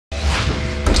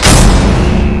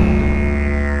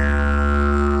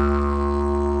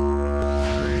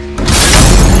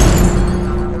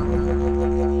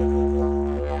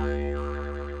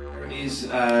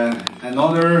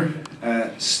another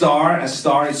star. A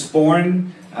star is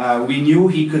born. We knew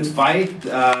he could fight.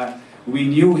 We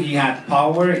knew he had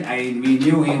power. We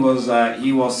knew he was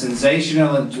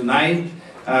sensational. And tonight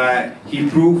he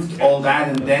proved all that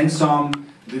and then some.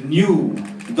 The new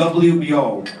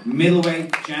WBO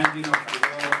middleweight champion of the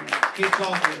world kicks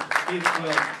off with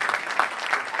Quillen.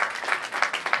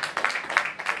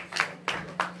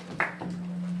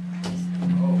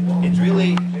 It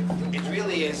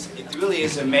really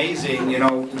is amazing, you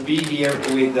know, to be here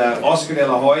with Oscar de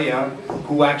la Hoya,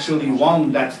 who actually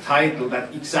won that title,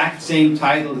 that exact same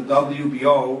title, the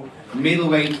WBO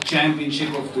middleweight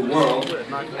championship of the world,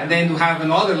 and then to have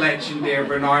another legend there,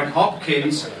 Bernard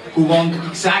Hopkins, who won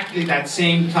exactly that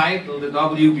same title, the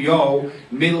WBO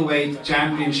middleweight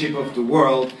championship of the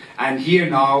world. And here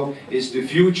now is the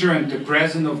future and the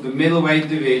present of the middleweight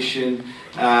division.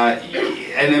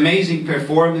 An amazing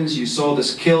performance. You saw the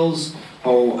skills,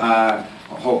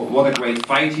 what a great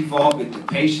fight he fought, with the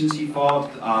patience he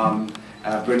fought.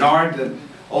 Bernard, the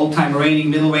all-time reigning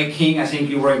middleweight king, I think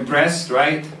you were impressed,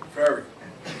 right? Very.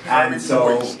 And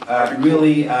so,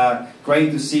 really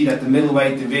great to see that the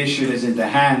middleweight division is in the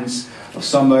hands of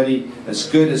somebody as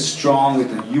good, as strong,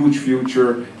 with a huge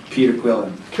future, Peter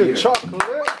Quillen. Good chocolate.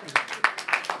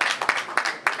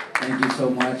 Thank you so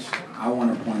much. I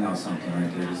want to point out something right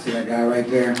there. You see that guy right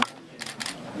there?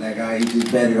 That guy, he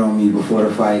just betted on me before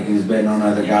the fight. He was betting on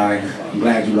another guy. I'm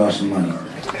glad you lost your money.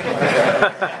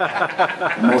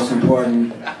 Most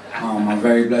important, I'm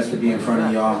very blessed to be in front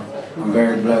of y'all. I'm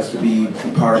very blessed to be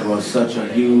part of such a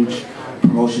huge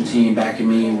promotion team backing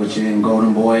me, which is in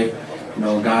Golden Boy. You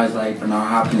know, guys like Bernard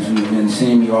Hopkins, who've been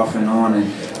seeing me off and on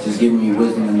and just giving me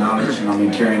wisdom and knowledge, and I've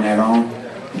been carrying that on.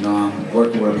 You know, I'm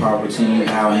working with a powerful team,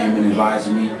 Al Hammond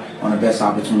advising me on the best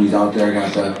opportunities out there. I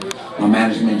got my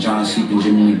management, John Seep and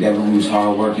Jimmy McDevlin, who's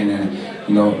hardworking, and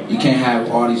you know, you can't have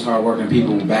all these hardworking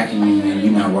people backing you and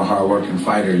you're not a hardworking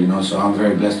fighter, you know. So I'm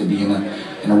very blessed to be in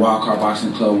a Wild Card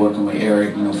Boxing Club working with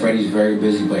Eric. You know, Freddie's very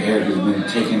busy, but Eric has been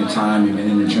taking the time and been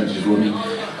in the trenches with me.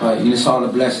 But it's all a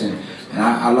blessing, and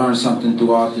I learned something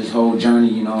throughout this whole journey.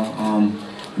 You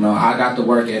know, I got the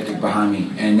work ethic behind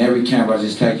me, and every camp I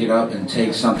just take it up and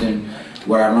take something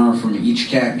where I learn from each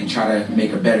camp and try to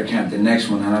make a better camp the next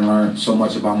one. And I learned so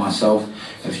much about myself.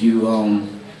 If you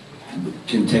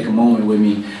can take a moment with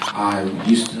me, I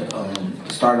used to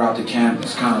start out the camp.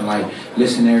 It's kind of like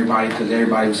listen to everybody, because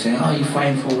everybody was saying, "Oh, you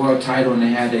fighting for a world title," and they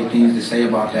had their things to say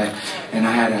about that. And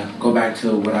I had to go back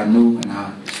to what I knew, and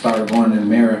I started going in the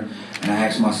mirror. And I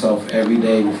asked myself every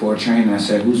day before training, I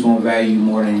said, who's going to value you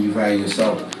more than you value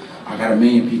yourself? I got 1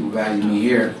 million people value me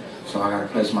here, so I got to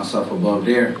place myself above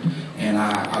there. And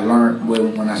I learned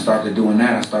when I started doing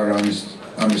that, I started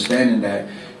understanding that,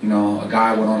 you know, a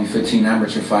guy with only 15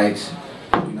 amateur fights,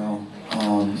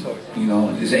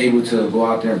 is able to go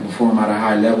out there and perform at a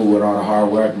high level with all the hard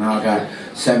work. Now I got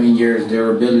 7 years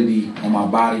durability on my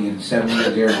body and 7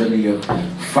 years durability of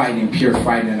fighting, pure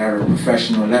fighting at a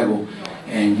professional level.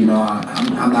 And you know,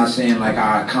 I'm not saying like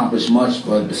I accomplished much,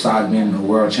 but besides being a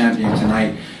world champion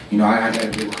tonight, you know, I got to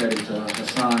give credit to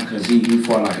Hassan, because he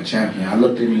fought like a champion. I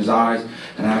looked in his eyes,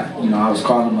 and I was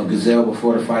calling him a gazelle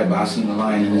before the fight, but I seen the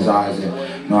lion in his eyes, and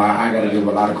you know, I got to give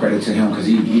a lot of credit to him, because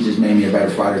he just made me a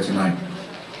better fighter tonight.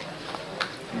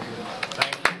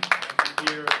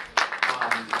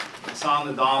 Hassan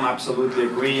and Dom absolutely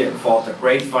agree. He fought a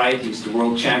great fight. He's the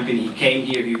world champion. He came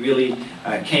here. He really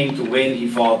came to win. He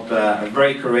fought a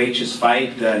very courageous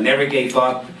fight. Never gave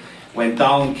up. Went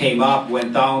down, came up.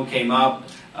 Went down, came up.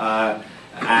 And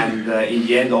in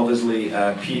the end, obviously,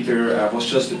 Peter was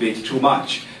just a bit too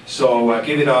much. So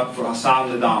give it up for Hassan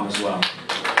and Dom as well.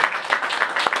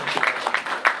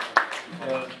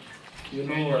 You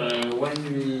know,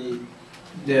 when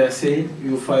they say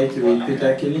you fight with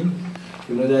Peter Quillen,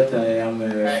 you know that I am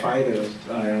a fighter.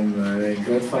 I am a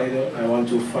good fighter. I want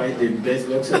to fight the best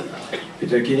boxer.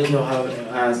 Peter Quillen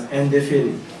has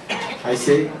undefeated. I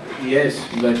say yes,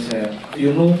 but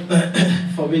you know,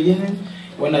 for beginning,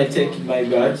 when I take my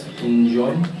belt in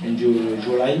July,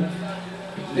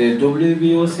 the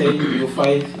WBO say you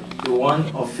fight the one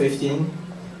of 15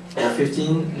 or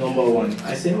 15 number 1.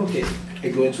 I say okay. I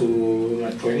go to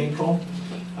my training camp.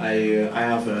 I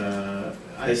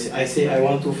say I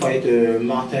want to fight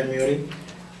Martin Muri.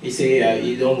 He say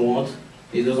he doesn't want.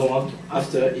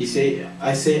 After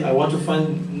I say I want to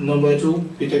find number 2.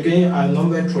 Peter Quillen, I'm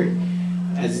number 3.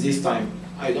 At this time,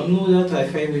 I don't know that I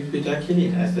fight with Peter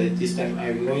Quillen. At this time,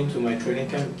 I'm going to my training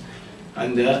camp,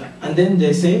 and then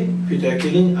they say Peter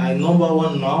Quillen, I'm number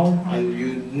 1 now, and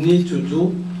you need to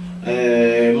do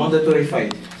a mandatory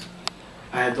fight.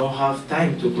 I don't have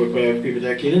time to prepare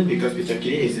Peter Quillen, because Peter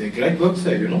Quillen is a great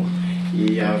boxer, you know.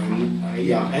 he have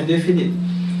undefeated.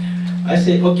 I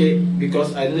say okay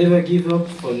because I never give up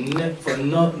for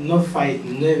no fight,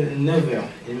 never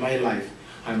in my life.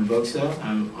 I'm boxer,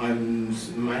 I'm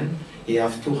man. He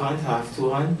have 2 hands, I have 2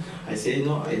 hands. I say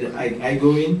no, I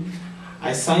go in.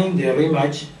 I sign the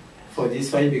rematch for this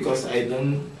fight because I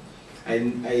don't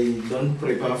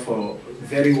prepare for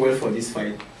very well for this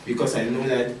fight because I know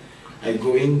that I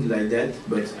go in like that,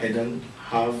 but I don't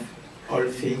have all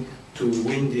thing to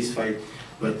win this fight.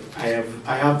 But I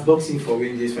have boxing for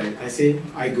win this fight. I say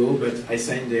I go, but I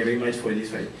sign the rematch for this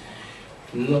fight.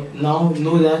 Now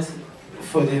know that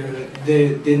for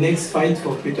the next fight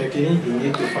for Peter Quillen, he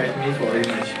need to fight me for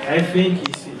rematch. I think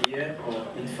it's here or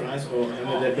in France or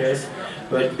another place,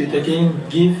 but Peter Quillen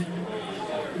give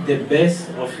the best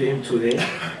of him today.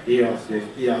 He has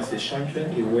the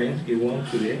champion. He won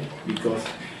today because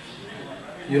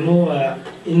you know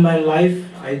in my life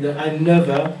I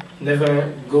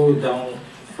never go down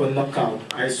for knockout.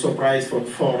 I surprised for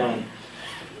 4 rounds.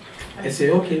 I say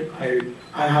okay.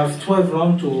 I have 12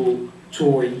 rounds to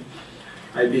win.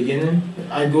 I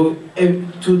go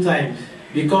 2 times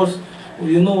because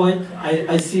you know what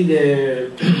I see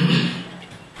the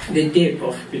the tape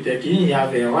of Peter Quillen. He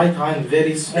have a right hand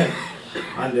very strong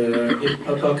and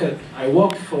uppercut. I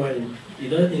worked for him. He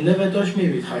never touched me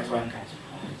with right hand,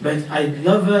 but I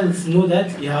never know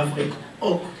that he have a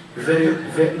hook.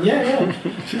 Very yeah.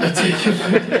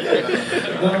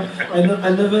 No, I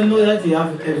never know that he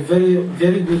have a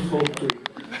very good hook too.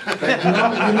 But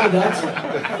now you know that.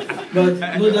 But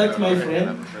know that, my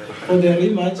friend, for the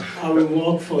rematch, I will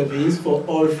work for this, for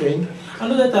all things. I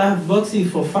know that I have boxing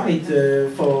for fight,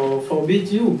 for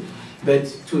beat you. But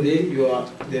today you are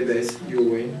the best, you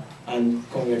win. And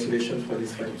congratulations for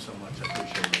this fight. Thank you so much, I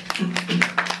appreciate it.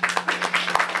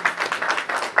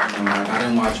 I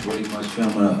didn't watch really much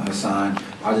film of Hassan.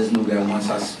 I just knew that once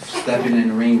I stepped in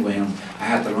the ring with him, I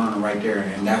had to learn him right there.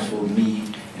 And that's what me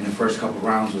in the first couple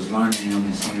rounds was learning him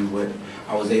and seeing what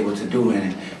I was able to do in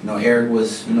it. You know, Eric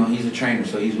was, you know, he's a trainer,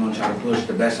 so he's going to try to push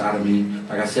the best out of me.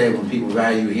 Like I said, when people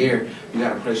value here, you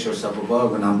got to place yourself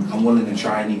above, and I'm willing to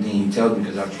try anything he tells me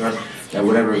because I trust that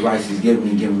whatever advice he's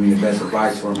giving me the best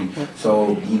advice for me.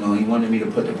 So, you know, he wanted me to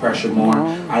put the pressure more.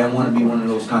 I didn't want to be one of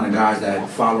those kind of guys that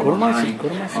follow behind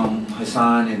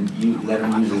Hassan and you let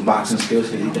him use his boxing skills,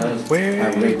 because he does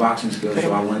have great boxing skills,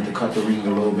 so I wanted to cut the ring a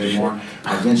little bit more.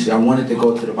 Eventually, I wanted to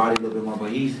go to the body a little bit more,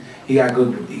 but he got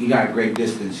great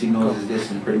distance. He knows his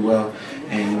distance pretty well,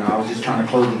 and you know, I was just trying to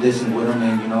close the distance with him,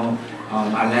 and you know,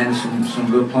 I landed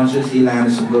some good punches. He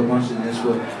landed some good punches, and that's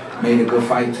what made a good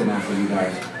fight tonight for you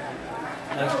guys.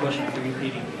 Next question for you,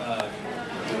 Petey.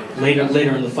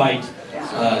 Later in the fight,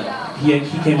 he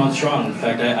came on strong. In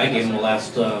fact, I gave him the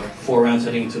last 4 rounds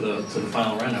heading to the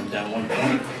final round. I'm down 1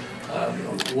 point.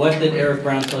 What did Eric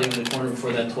Brown tell you in the corner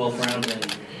before that 12th round, and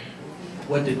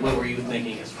what were you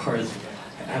thinking as far as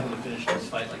having to finish this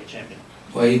fight like a champion?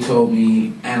 Well, he told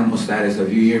me animal status.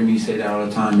 If you hear me say that all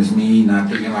the time, it's me not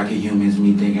thinking like a human, it's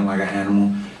me thinking like an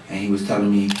animal. And he was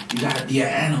telling me, you gotta be an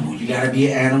animal, you gotta be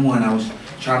an animal. And I was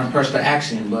trying to press the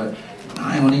action, but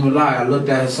I ain't gonna even lie. I looked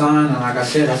at Hassan, and like I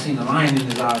said, I seen the lion in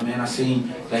his eye, man. I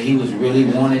seen that he was really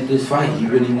wanted this fight. He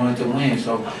really wanted to win.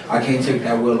 So I can't take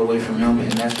that will away from him,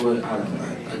 and that's what,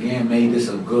 again, made this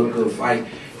a good fight.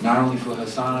 Not only for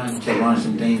Hassan to learn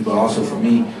some things, but also for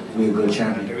me to be a good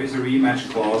champion. There is a rematch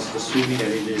clause, assuming that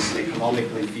it is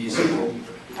economically feasible.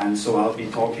 And so I'll be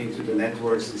talking to the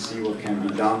networks and see what can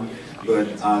be done.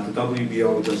 But the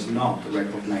WBO does not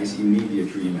recognize immediate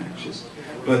rematches.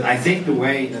 But I think the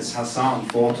way that Hassan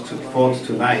fought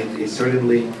tonight is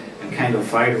certainly a kind of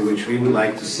fighter which we would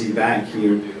like to see back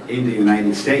here in the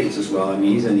United States as well. I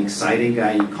mean, he's an exciting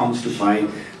guy, he comes to fight.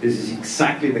 This is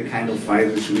exactly the kind of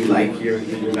fighters we like here in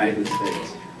the United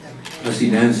States. Plus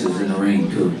he dances in the ring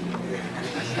too.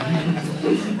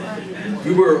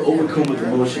 You were overcome with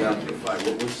emotion after the fight.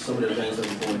 What were some of the things that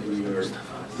were going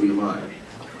through your mind?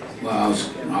 Well,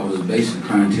 I was basically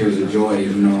crying tears of joy,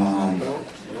 you know.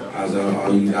 As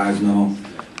all you guys know,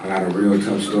 I got a real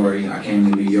tough story. I came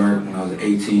to New York when I was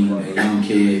 18, a young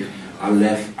kid. I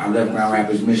left Grand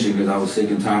Rapids, Michigan because I was sick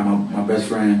and tired. My best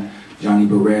friend, Johnny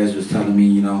Perez, was telling me,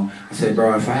 you know, I said,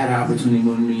 bro, if I had an opportunity to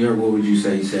move to New York, what would you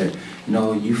say? He said, you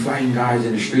know, you fighting guys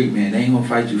in the street, man, they ain't gonna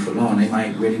fight you for long. They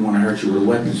might really want to hurt you with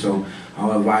weapons, so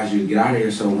I'll advise you to get out of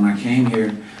here. So when I came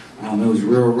here, it was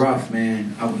real rough,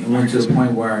 man. It went to the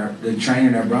point where the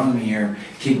trainer that brought me here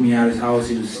kicked me out of his house.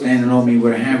 He was standing on me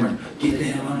with a hammer. Get the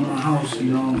hell out of my house,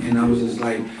 you know? And I was just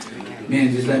like,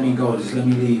 man, just let me go. Just let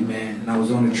me leave, man. And I was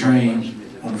on the train,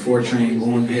 on the 4 train,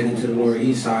 going heading to the Lower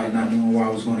East Side, not knowing where I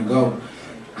was going to go.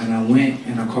 And I went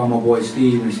and I called my boy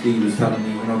Steve, and Steve was telling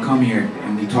me, you know, come here.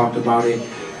 And we talked about it.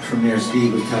 From there,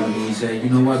 Steve was telling me, he said, you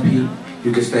know what, Pete,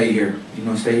 you can stay here. You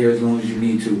know, stay here as long as you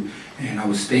need to. And I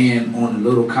was staying on a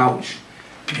little couch.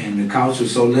 And the couch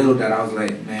was so little that I was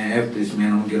like, man, F this,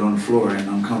 man, I'm going to get on the floor. And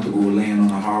I'm comfortable laying on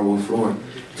the hardwood floor.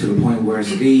 To the point where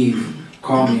Steve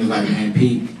called me and was like, man,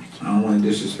 Pete, I don't want to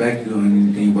disrespect you or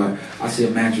anything, but I see a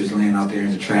mattress laying out there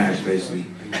in the trash, basically.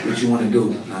 What you want to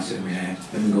do? And I said, man,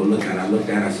 let me go look at it. I looked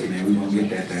at it, I said, man, we're going to get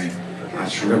that thing. I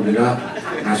shriveled it up,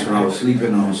 and that's what I was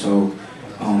sleeping on. So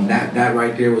that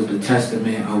right there was the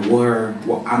testament of where,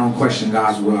 well, I don't question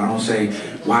God's will. I don't say,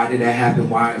 why did that happen?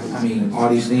 Why? I mean, all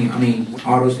these things,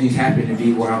 all those things happen to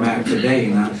be where I'm at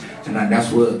today. And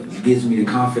that's what gives me the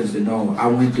confidence to know I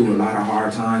went through a lot of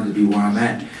hard times to be where I'm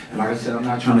at. And like I said, I'm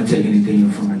not trying to take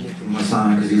anything from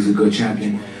Hassan because he's a good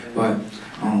champion. But,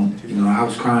 you know, I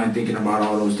was crying thinking about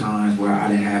all those times where I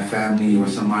didn't have family or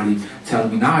somebody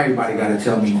telling me, now everybody got to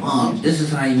tell me, this is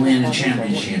how you win a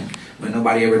championship. But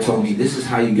nobody ever told me, this is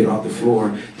how you get off the floor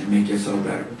and make yourself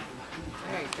better.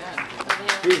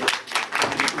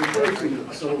 Referring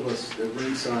to some of us at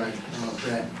ringside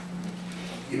that,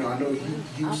 you know, I know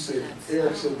you said,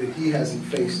 Eric said that he hasn't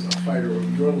faced a fighter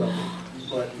of your level,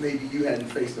 but maybe you hadn't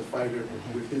faced a fighter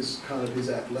with his kind of his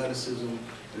athleticism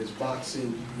and his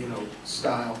boxing, you know,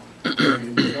 style.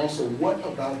 And also, what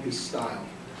about his style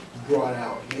brought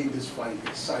out, made this fight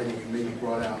exciting and maybe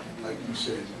brought out, like you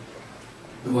said,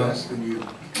 the best in you?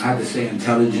 I have to say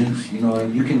intelligence. You know,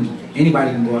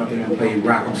 anybody can go out there and play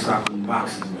rock'em sock'em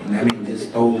boxing. And that means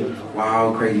just throw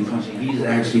wild, crazy punching. He's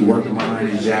actually working behind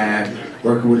his jab,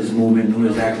 working with his movement, knew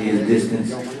exactly his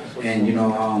distance. And, you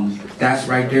know, that's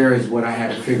right there is what I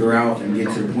had to figure out and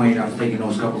get to the point. I was taking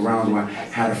those couple rounds where I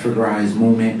had to figure out his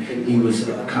movement. He was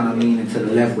kind of leaning to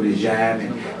the left with his jab,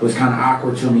 and it was kind of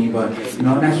awkward to me. But, you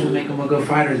know, that's what makes him a good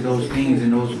fighter, is those things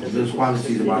and those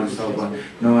qualities about himself. But, you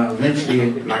know,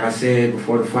 eventually, like I said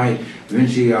before the fight,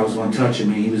 eventually I was going to touch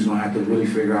him, and he was going to have to really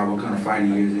figure out what kind of fighter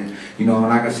he is. And, you know,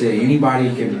 like I said,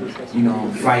 anybody can, you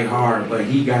know, fight hard, but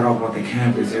he got off the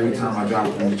canvas every time I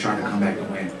dropped him to try to come back and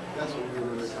win.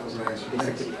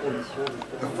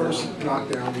 The first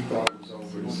knockdown we thought it was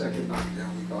over, the second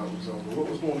knockdown we thought it was over. What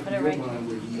was going through your mind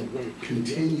when he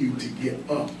continued to get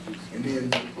up, and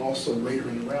then also later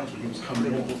in the rounds when he was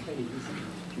coming on?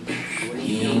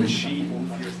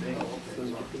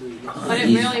 Put it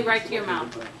really right to your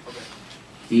mouth.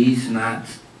 He's not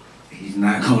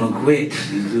gonna quit.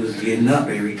 He's just getting up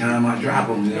every time I drop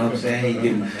him, you know what I'm saying? He's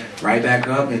getting right back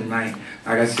up, and like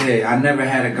I said, I never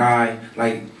had a guy,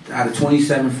 like, out of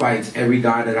 27 fights, every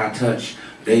guy that I touched,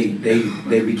 they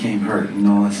became hurt, you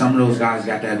know. And some of those guys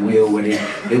got that will where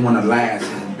they want to last,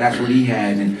 and that's what he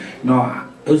had. And, you know,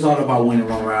 it was all about winning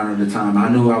one round at a time. I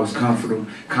knew I was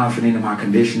confident in my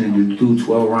conditioning to do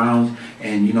 12 rounds,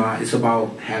 and, you know, it's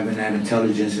about having that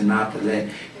intelligence and not to let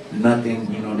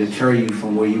nothing, you know, deter you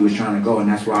from where you was trying to go. And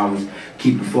that's why I was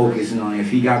keeping focus. You know, if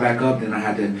he got back up, then I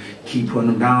had to keep putting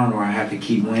him down, or I had to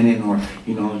keep winning, or,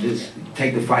 you know, just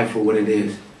take the fight for what it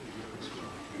is.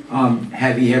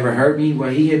 Have he ever hurt me? Well,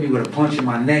 he hit me with a punch in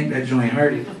my neck. That joint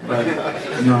hurt it. But,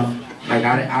 you know, like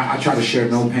I try to share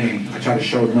no pain. I try to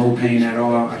show no pain at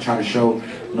all. I try to show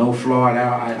no flaw at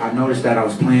all. I noticed that I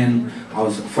was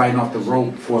fighting off the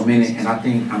rope for a minute, and I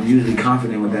think I'm usually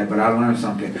confident with that, but I learned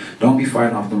something. Don't be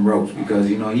fighting off them ropes, because,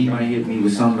 you know, he might hit me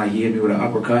with something like he hit me with an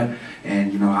uppercut,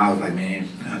 and, you know, I was like, man,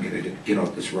 I'm going to get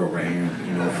off this rope right here,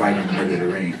 you know, fight in the middle of the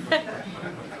ring.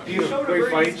 Do you show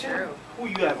great fights? Who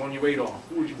you have on your radar?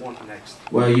 Who would you want next?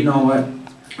 Well, you know what?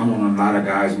 I'm on a lot of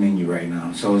guys' menu right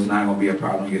now, so it's not going to be a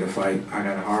problem to get a fight. I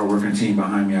got a hard-working team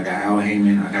behind me. I got Al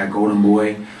Heyman, I got Golden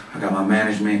Boy, I got my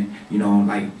management. You know,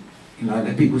 like, you know,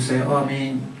 that people say, oh,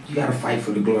 man, you got to fight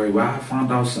for the glory. Well, I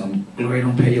found out something. Glory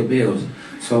don't pay your bills.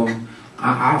 So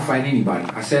I'll fight anybody.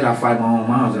 I said I'll fight my own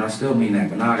moms, and I still mean that.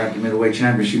 But now I got the middleweight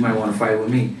champion. She might want to fight with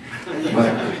me.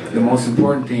 But the most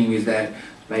important thing is that,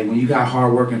 like, when you got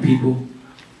hard-working people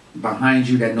behind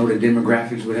you that know the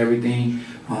demographics with everything,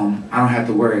 I don't have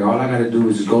to worry. All I got to do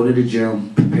is go to the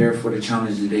gym, prepare for the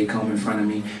challenges that they come in front of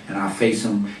me, and I face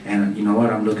them. And you know what?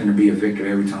 I'm looking to be a victor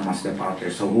every time I step out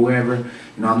there. So whoever, you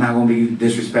know, I'm not going to be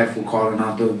disrespectful calling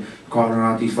out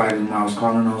these fighters. I was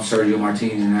calling on Sergio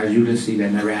Martinez, and as you can see,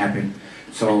 that never happened.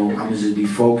 So I'm going to just be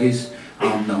focused.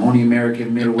 I'm the only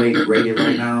American middleweight rated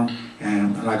right now,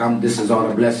 and like this is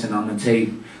all a blessing. I'm going to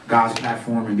take God's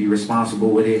platform and be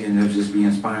responsible with it, and it'll just be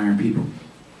inspiring people.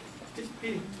 Two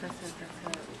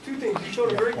things. You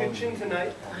showed a very good chin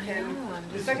tonight, and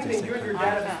the second thing, you and your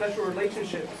dad have a special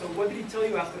relationship. So what did he tell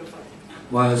you after the fight?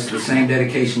 Well, it's the same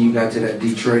dedication you got to that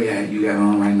Detroit act you got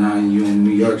on right now, and you in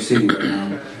New York City right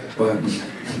now. But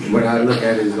what I look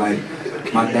at is like,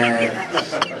 My dad,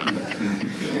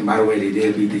 and by the way, they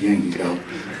did beat the Yankees though,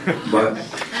 but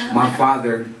my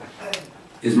father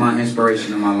is my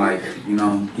inspiration in my life. You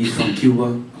know, he's from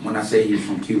Cuba. When I say he's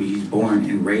from Cuba, he's born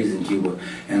and raised in Cuba.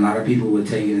 And a lot of people would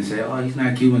take it and say, oh, he's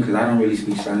not Cuban because I don't really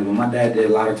speak Spanish. But my dad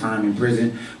did a lot of time in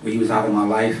prison where he was out of my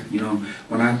life. You know,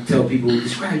 when I tell people,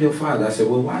 describe your father, I said,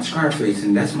 well, watch Scarface,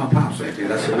 and that's my pops right there.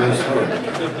 That's a real story.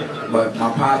 But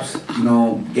my pops, you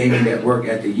know, gave me that work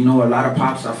ethic. You know, a lot of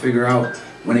pops, I figure out,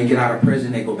 when they get out of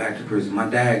prison, they go back to prison. My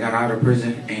dad got out of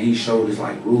prison, and he showed us,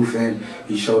 like, roofing.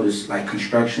 He showed us, like,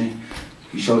 construction.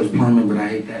 He showed us plumbing, but I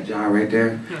hate that job right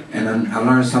there. And I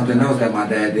learned something else that my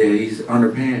dad did. He's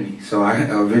underpaying me. So I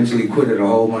eventually quit it a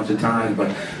whole bunch of times.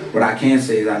 But what I can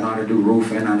say is I know how to do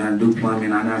roofing, I know how to do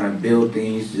plumbing, I know how to build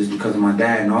things just because of my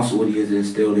dad. And also what he has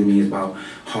instilled in me is about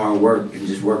hard work and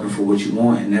just working for what you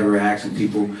want and never asking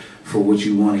people for what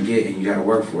you want to get, and you got to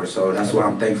work for it. So that's why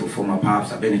I'm thankful for my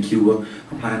pops. I've been in Cuba.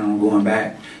 I'm planning on going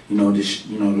back, you know, just,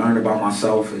 you know, learn about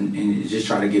myself and just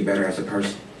try to get better as a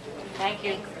person. Thank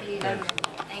you.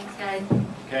 Thanks, guys.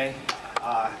 Okay,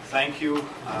 thank you.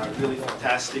 Really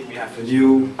fantastic. We have a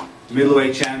new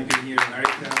middleweight champion here in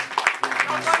America.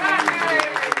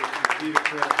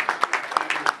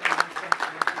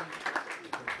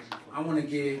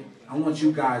 I want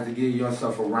you guys to give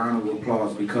yourself a round of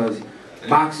applause because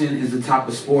boxing is the type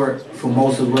of sport, for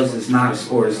most of us, it's not a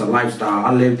sport, it's a lifestyle.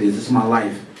 I live this, it's my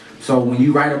life. So when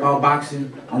you write about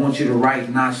boxing, I want you to write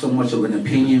not so much of an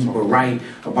opinion, but write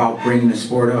about bringing the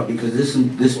sport up, because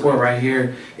this sport right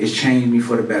here has changed me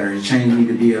for the better. It changed me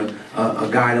to be a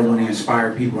guy that want to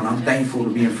inspire people, and I'm thankful to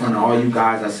be in front of all you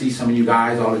guys. I see some of you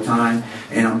guys all the time,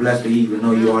 and I'm blessed to even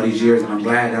know you all these years, and I'm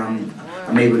glad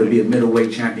I'm able to be a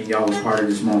middleweight champion. Y'all was part of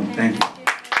this moment. Thank you.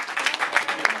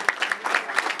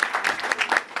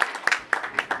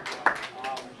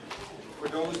 For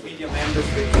those media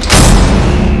members